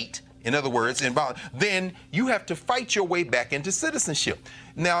state, in other words, then you have to fight your way back into citizenship.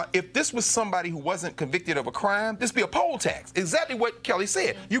 Now, if this was somebody who wasn't convicted of a crime, this would be a poll tax. Exactly what Kelly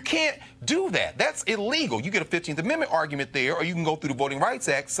said. You can't do that. That's illegal. You get a 15th Amendment argument there, or you can go through the Voting Rights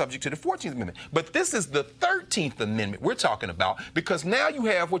Act subject to the 14th Amendment. But this is the 13th Amendment we're talking about, because now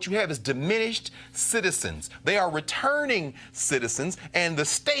what you have is diminished citizens. They are returning citizens, and the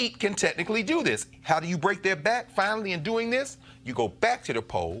state can technically do this. How do you break their back finally in doing this? You go back to the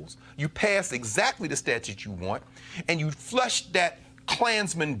polls, you pass exactly the statute you want, and you flush that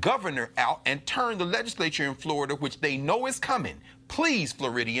Klansman governor out and turn the legislature in Florida, which they know is coming. Please,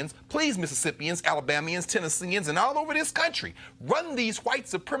 Floridians, please, Mississippians, Alabamians, Tennesseans, and all over this country, run these white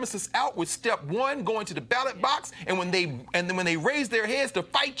supremacists out with step one, going to the ballot box, and then when they raise their heads to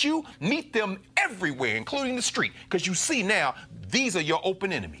fight you, meet them everywhere, including the street, because you see now, these are your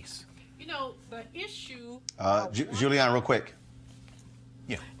open enemies. You know, the issue... Julianne, real quick.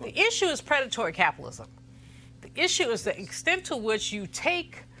 Yeah. The issue is predatory capitalism. The issue is the extent to which you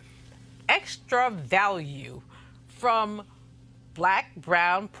take extra value from black,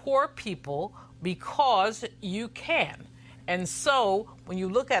 brown, poor people because you can. And so when you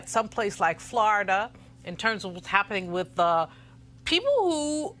look at some place like Florida, in terms of what's happening with people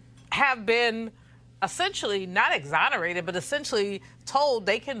who have been essentially not exonerated, but essentially told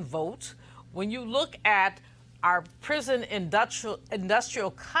they can vote, when you look at our prison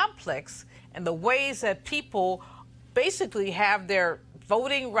industrial complex and the ways that people basically have their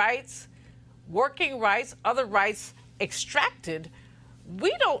voting rights, working rights, other rights extracted,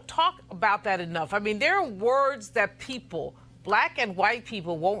 we don't talk about that enough. I mean, there are words that people, black and white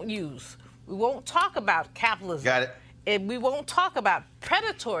people, won't use. We won't talk about capitalism. Got it. And we won't talk about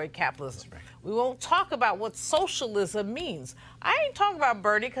predatory capitalism. Right. We won't talk about what socialism means. I ain't talking about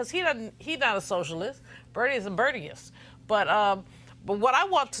Bernie because he's not a socialist. Bernie is a Bernieist. But what I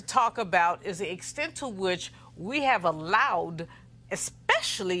want to talk about is the extent to which we have allowed,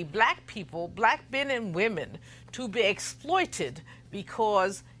 especially black people, black men and women, to be exploited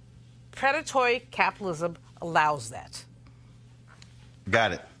because predatory capitalism allows that.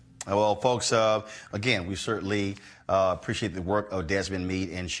 Got it. Well, folks, again, we certainly appreciate the work of Desmond Meade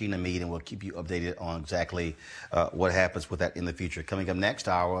and Sheena Meade, and we'll keep you updated on exactly what happens with that in the future. Coming up next,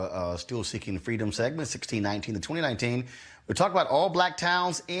 our Still Seeking Freedom segment, 1619 to 2019. We'll talk about all black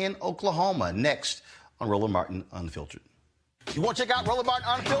towns in Oklahoma next on Roland Martin Unfiltered. You want to check out Roland Martin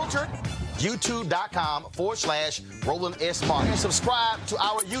Unfiltered? YouTube.com/Roland S. Martin. And subscribe to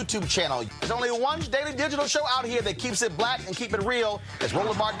our YouTube channel. There's only one daily digital show out here that keeps it black and keep it real. It's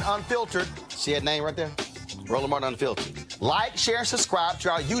Roland Martin Unfiltered. See that name right there? Roland Martin Unfiltered. Like, share, and subscribe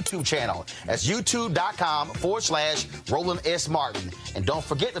to our YouTube channel. That's YouTube.com/Roland S. Martin. And don't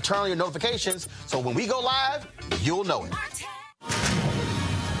forget to turn on your notifications so when we go live, you'll know it.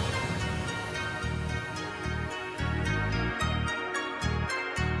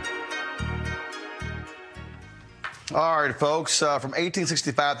 All right, folks, from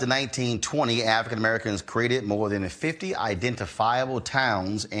 1865 to 1920, African Americans created more than 50 identifiable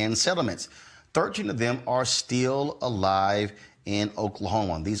towns and settlements. 13 of them are still alive in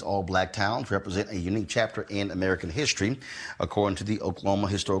Oklahoma. These all-black towns represent a unique chapter in American history, according to the Oklahoma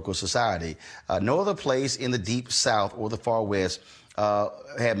Historical Society. No other place in the Deep South or the Far West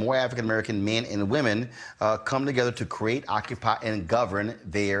had more African-American men and women come together to create, occupy, and govern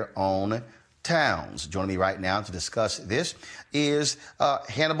their own towns. Joining me right now to discuss this is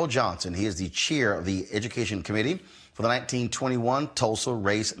Hannibal Johnson. He is the chair of the Education Committee for the 1921 Tulsa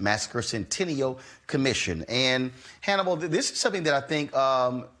Race Massacre Centennial Commission. And Hannibal, this is something that I think,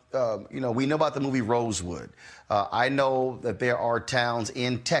 we know about the movie Rosewood. I know that there are towns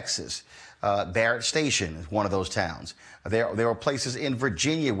in Texas. Barrett Station is one of those towns. There are places in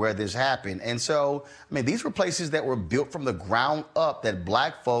Virginia where this happened. And so, I mean, these were places that were built from the ground up that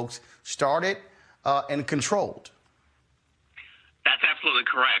black folks started and controlled. That's absolutely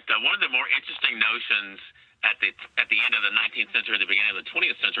correct. One of the more interesting notions at the end of the 19th century, the beginning of the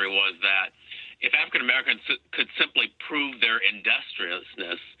 20th century, was that if African Americans could simply prove their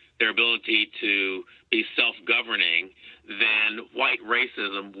industriousness, their ability to be self-governing, then white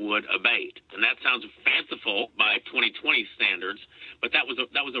racism would abate. And that sounds fanciful by 2020 standards, but that was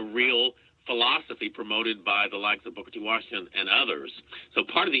a real philosophy promoted by the likes of Booker T. Washington and others. So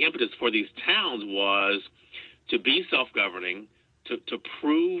part of the impetus for these towns was to be self-governing, to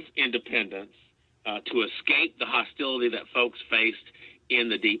prove independence, to escape the hostility that folks faced in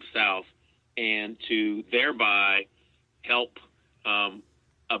the Deep South, and to thereby help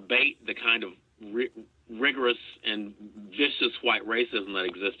abate the kind of rigorous and vicious white racism that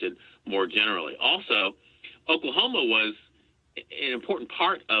existed more generally. Also, Oklahoma was an important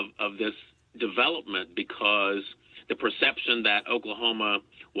part of this development because the perception that Oklahoma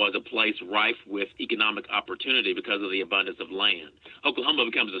was a place rife with economic opportunity because of the abundance of land. Oklahoma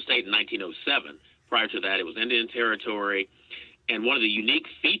becomes a state in 1907. Prior to that, it was Indian Territory. And one of the unique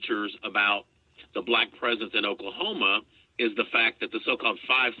features about the black presence in Oklahoma is the fact that the so-called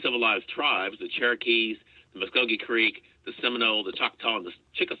 5 civilized tribes, the Cherokees, the Muskogee Creek, the Seminole, the Choctaw, and the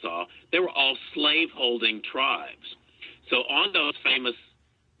Chickasaw, they were all slave-holding tribes. So on those famous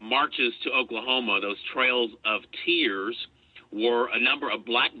marches to Oklahoma, those trails of tears, were a number of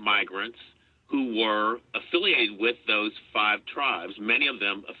black migrants who were affiliated with those 5 tribes, many of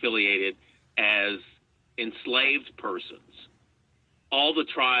them affiliated as enslaved persons. All the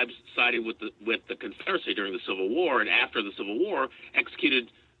tribes sided with the Confederacy during the Civil War, and after the Civil War,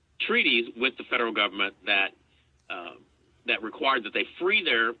 executed treaties with the federal government that required that they free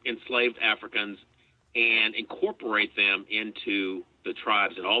their enslaved Africans and incorporate them into the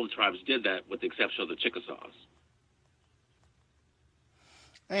tribes, and all the tribes did that with the exception of the Chickasaws.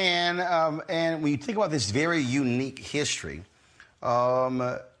 And when you think about this very unique history, some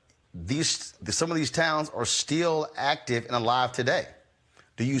of these towns are still active and alive today.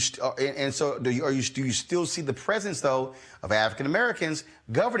 Do you still see the presence, though, of African Americans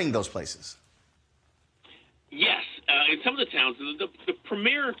governing those places? Yes, in some of the towns, the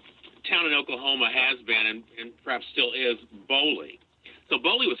premier town in Oklahoma has been, and perhaps still is, Boley. So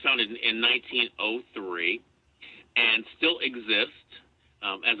Boley was founded in 1903 and still exists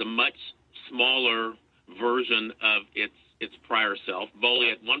as a much smaller version of its prior self.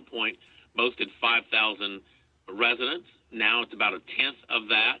 Boley at one point boasted 5,000 residents. Now it's about a tenth of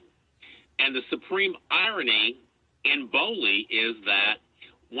that. And the supreme irony in Boley is that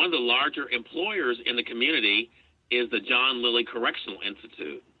one of the larger employers in the community is the John Lilly Correctional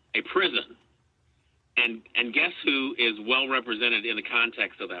Institute, a prison. And guess who is well represented in the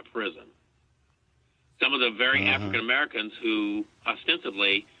context of that prison? Some of the very African Americans who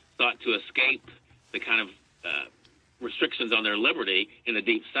ostensibly sought to escape the kind of restrictions on their liberty in the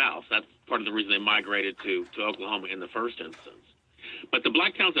Deep South. That's part of the reason they migrated to Oklahoma in the first instance. But the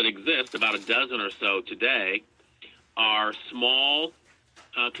black towns that exist, about a dozen or so today, are small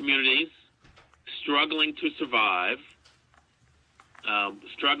communities struggling to survive,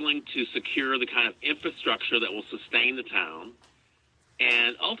 struggling to secure the kind of infrastructure that will sustain the town,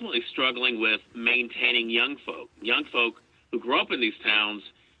 and ultimately struggling with maintaining young folk. Young folk who grow up in these towns,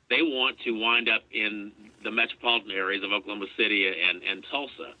 they want to wind up in the metropolitan areas of Oklahoma City and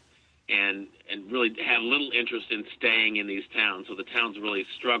Tulsa, and really have little interest in staying in these towns. So the towns really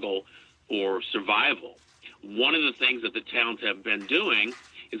struggle for survival. One of the things that the towns have been doing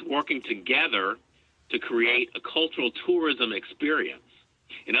is working together to create a cultural tourism experience.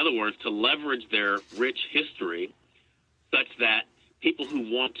 In other words, to leverage their rich history such that people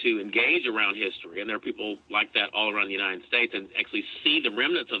who want to engage around history, and there are people like that all around the United States, and actually see the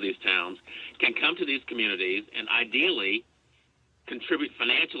remnants of these towns, can come to these communities and ideally contribute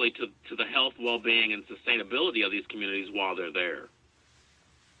financially to the health, well-being, and sustainability of these communities while they're there.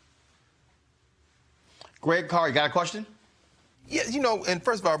 Greg Carr, you got a question? Yeah, you know, and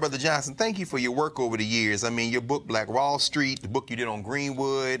first of all, Brother Johnson, thank you for your work over the years. I mean, your book, Black Wall Street, the book you did on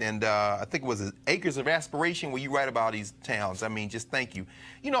Greenwood, and I think it was Acres of Aspiration, where you write about these towns. I mean, just thank you.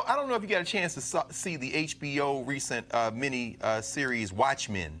 You know, I don't know if you got a chance to see the HBO recent mini series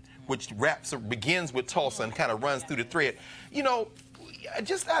Watchmen, which begins with Tulsa and kind of runs through the thread. You know,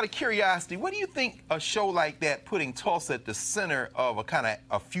 just out of curiosity, what do you think a show like that, putting Tulsa at the center of a kind of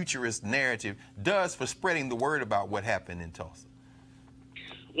a futurist narrative, does for spreading the word about what happened in Tulsa?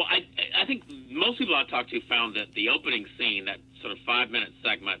 Well, I think most people I've talked to found that the opening scene, that sort of 5-minute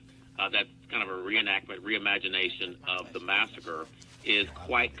segment, that's kind of a reenactment, reimagination of the massacre, is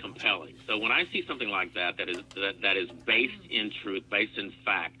quite compelling. So when I see something like that that is based in truth, based in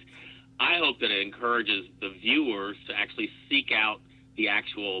fact, I hope that it encourages the viewers to actually seek out the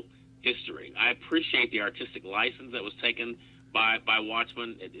actual history. I appreciate the artistic license that was taken by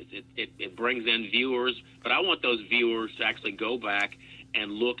Watchmen. It brings in viewers, but I want those viewers to actually go back and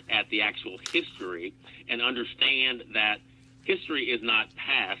look at the actual history and understand that history is not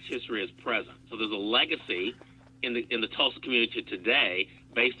past, history is present. So there's a legacy in the Tulsa community today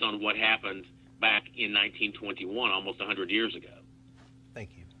based on what happened back in 1921, almost 100 years ago. Thank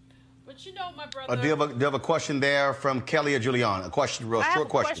you. But you know, my brother... Do you have a question there from Kelly or Juliana? A question, short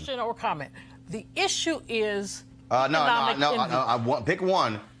question. Question or comment. The issue is No, I want pick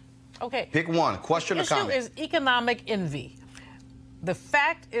one. Okay. Pick one. Question or comment. The issue is economic envy. The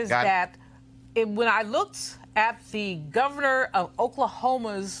fact is that when I looked at the governor of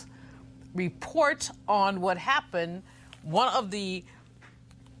Oklahoma's report on what happened, one of the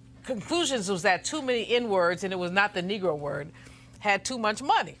conclusions was that too many N-words, and it was not the Negro word, had too much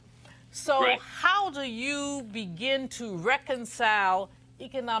money. So how do you begin to reconcile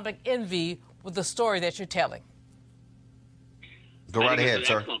economic envy with the story that you're telling? Go right ahead,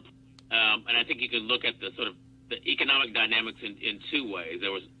 sir. And I think you can look at the sort of the economic dynamics in two ways.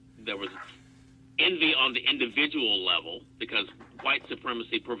 There was envy on the individual level because white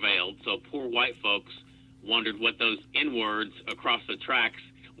supremacy prevailed, so poor white folks wondered what those N-words across the tracks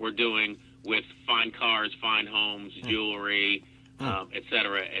were doing with fine cars, fine homes, jewelry, et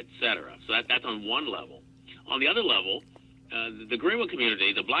cetera, et cetera. So that's on one level. On the other level, the Greenwood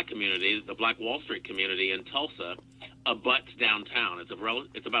community, the black community, the Black Wall Street community in Tulsa abuts downtown. It's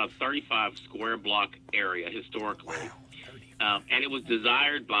about a 35 square block area historically, and it was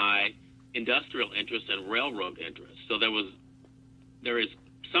desired by industrial interests and railroad interests. So there is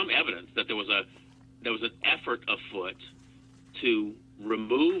some evidence that there was an effort afoot to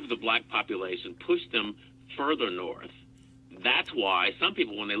remove the black population, push them further north. That's why some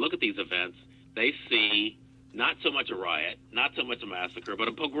people, when they look at these events, they see not so much a riot, not so much a massacre, but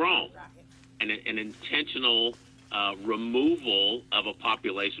a pogrom, an intentional removal of a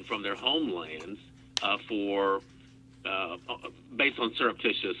population from their homelands based on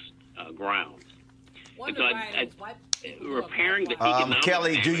surreptitious grounds. And so repairing the economic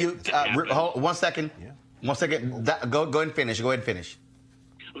Kelly, do you hold 1 second? Yeah. 1 second. Go ahead and finish. Go ahead and finish.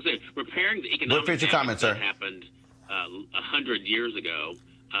 I was saying repairing the economic damage that happened 100 years ago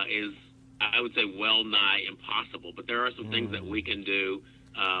is, I would say, well nigh impossible. But there are some things that we can do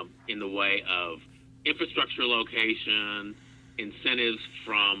in the way of infrastructure location, incentives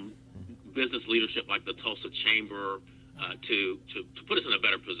from business leadership like the Tulsa Chamber to put us in a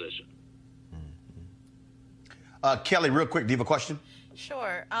better position. Kelly, real quick, do you have a question?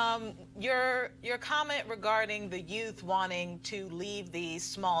 Sure. Your comment regarding the youth wanting to leave these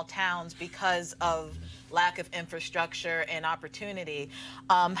small towns because of lack of infrastructure and opportunity,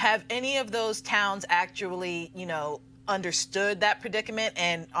 have any of those towns actually, understood that predicament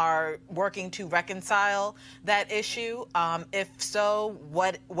and are working to reconcile that issue? If so,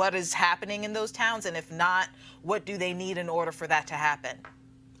 what is happening in those towns? And if not, what do they need in order for that to happen?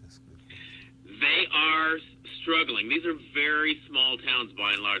 They are struggling. These are very small towns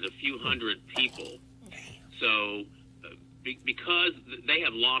by and large, a few hundred people. So because they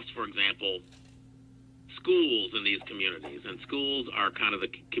have lost, for example, schools in these communities, and schools are kind of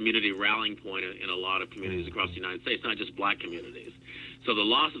the community rallying point in a lot of communities across the United States, not just black communities. So the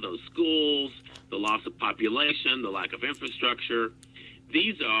loss of those schools, the loss of population, the lack of infrastructure,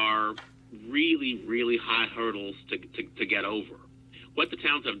 these are really, really high hurdles to get over. What the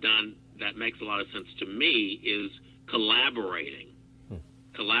towns have done that makes a lot of sense to me is collaborating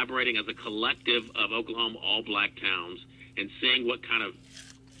as a collective of Oklahoma all-black towns and seeing what kind of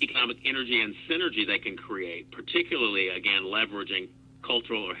economic energy and synergy they can create, particularly, again, leveraging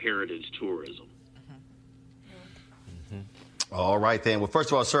cultural or heritage tourism. All right, then. Well,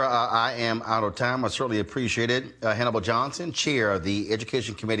 first of all, sir, I am out of time. I certainly appreciate it. Hannibal Johnson, chair of the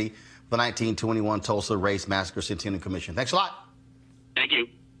Education Committee for the 1921 Tulsa Race Massacre Centennial Commission. Thanks a lot. Thank you.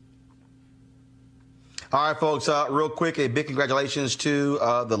 All right, folks, real quick, a big congratulations to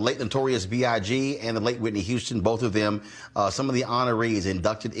the late Notorious B.I.G. and the late Whitney Houston, both of them, some of the honorees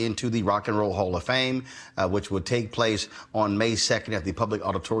inducted into the Rock and Roll Hall of Fame, which will take place on May 2nd at the Public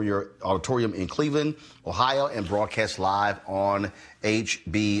Auditorium in Cleveland, Ohio, and broadcast live on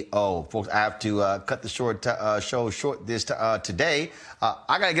HBO. Folks, I have to cut the show short today.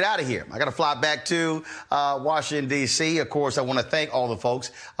 I got to get out of here. I got to fly back to Washington, D.C. Of course, I want to thank all the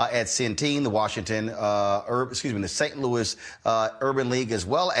folks at Centene, the St. Louis Urban League, as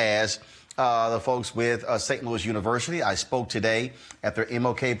well as the folks with St. Louis University. I spoke today at their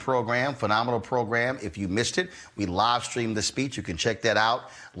MOK program, phenomenal program. If you missed it, we live streamed the speech. You can check that out.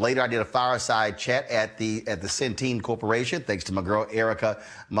 Later, I did a fireside chat at the Centene Corporation, thanks to my girl Erica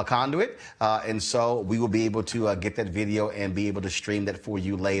McConduit. And so we will be able to get that video and be able to stream that for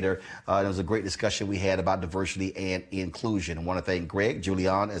you later. It was a great discussion we had about diversity and inclusion. I want to thank Greg,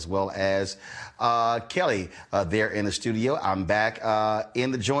 Julian, as well as Kelly there in the studio. I'm back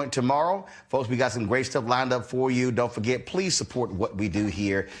in the joint tomorrow. Folks, we got some great stuff lined up for you. Don't forget, please support what we do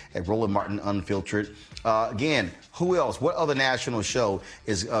here at Roland Martin Unfiltered. Again, who else? What other national show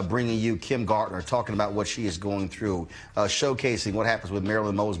is bringing you Kim Gardner, talking about what she is going through, showcasing what happens with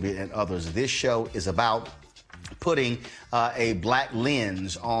Marilyn Mosby and others? This show is about putting a black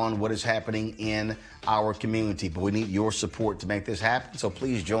lens on what is happening in our community, but we need your support to make this happen. So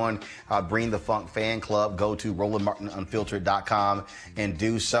please join Bring the Funk fan club. Go to RolandMartinUnfiltered.com and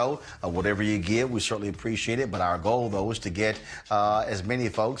do so. Whatever you give, we certainly appreciate it. But our goal, though, is to get as many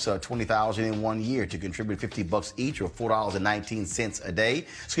folks, 20,000 in 1 year, to contribute $50 each, or $4.19 a day.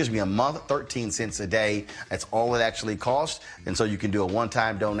 Excuse me, a month, 13 cents a day. That's all it actually costs. And so you can do a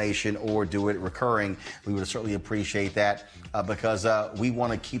one-time donation or do it recurring. We would certainly appreciate that. Because we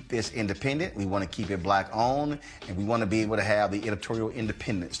want to keep this independent, we want to keep it black owned, and we want to be able to have the editorial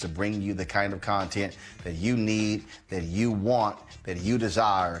independence to bring you the kind of content that you need, that you want, that you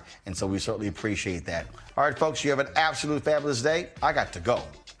desire. And so we certainly appreciate that. All right, folks, you have an absolute fabulous day. I got to go.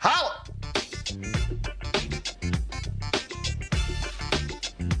 Holla!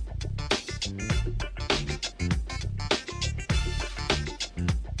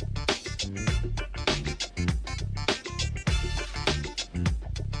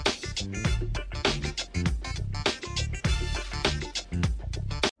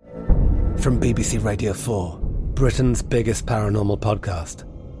 From BBC Radio 4, Britain's biggest paranormal podcast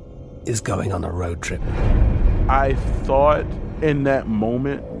is going on a road trip. I thought in that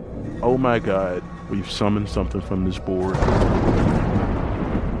moment, oh my God, we've summoned something from this board.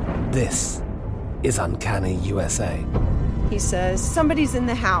 This is Uncanny USA. He says, somebody's in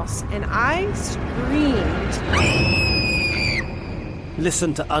the house, and I screamed.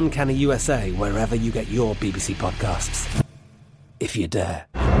 Listen to Uncanny USA wherever you get your BBC podcasts, if you dare.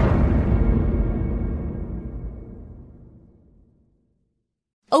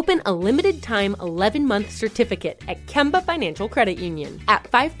 Open a limited-time 11-month certificate at Kemba Financial Credit Union. At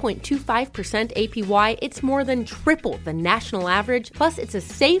 5.25% APY, it's more than triple the national average, plus it's a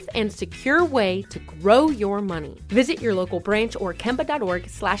safe and secure way to grow your money. Visit your local branch or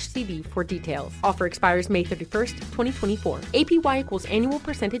kemba.org/cb for details. Offer expires May 31st, 2024. APY equals annual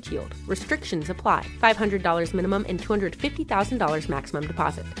percentage yield. Restrictions apply. $500 minimum and $250,000 maximum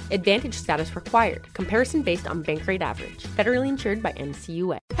deposit. Advantage status required. Comparison based on bank rate average. Federally insured by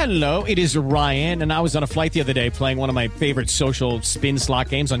NCUA. Hello, it is Ryan, and I was on a flight the other day playing one of my favorite social spin slot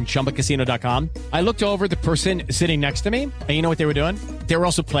games on ChumbaCasino.com. I looked over at the person sitting next to me, and you know what they were doing? They were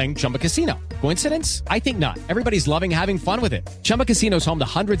also playing Chumba Casino. Coincidence? I think not. Everybody's loving having fun with it. Chumba Casino is home to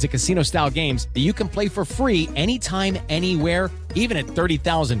hundreds of casino-style games that you can play for free anytime, anywhere, even at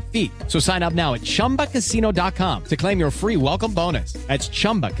 30,000 feet. So sign up now at ChumbaCasino.com to claim your free welcome bonus. That's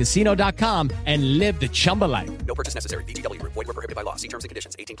ChumbaCasino.com and live the Chumba life. No purchase necessary. VGW. Void where prohibited by law. See terms and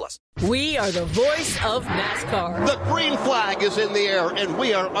conditions. 18+. We are the voice of NASCAR. The green flag is in the air, and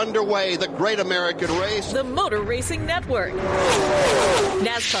we are underway. The great American race. The Motor Racing Network.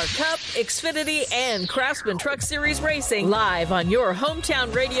 NASCAR Cup, Xfinity, and Craftsman Truck Series Racing live on your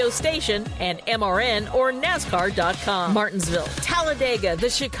hometown radio station and MRN or NASCAR.com. Martinsville, Talladega, the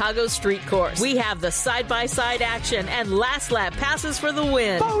Chicago Street Course. We have the side-by-side action and last lap passes for the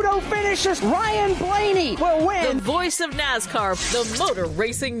win. Photo finishes. Ryan Blaney will win. The voice of NASCAR, the Motor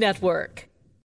Racing Network.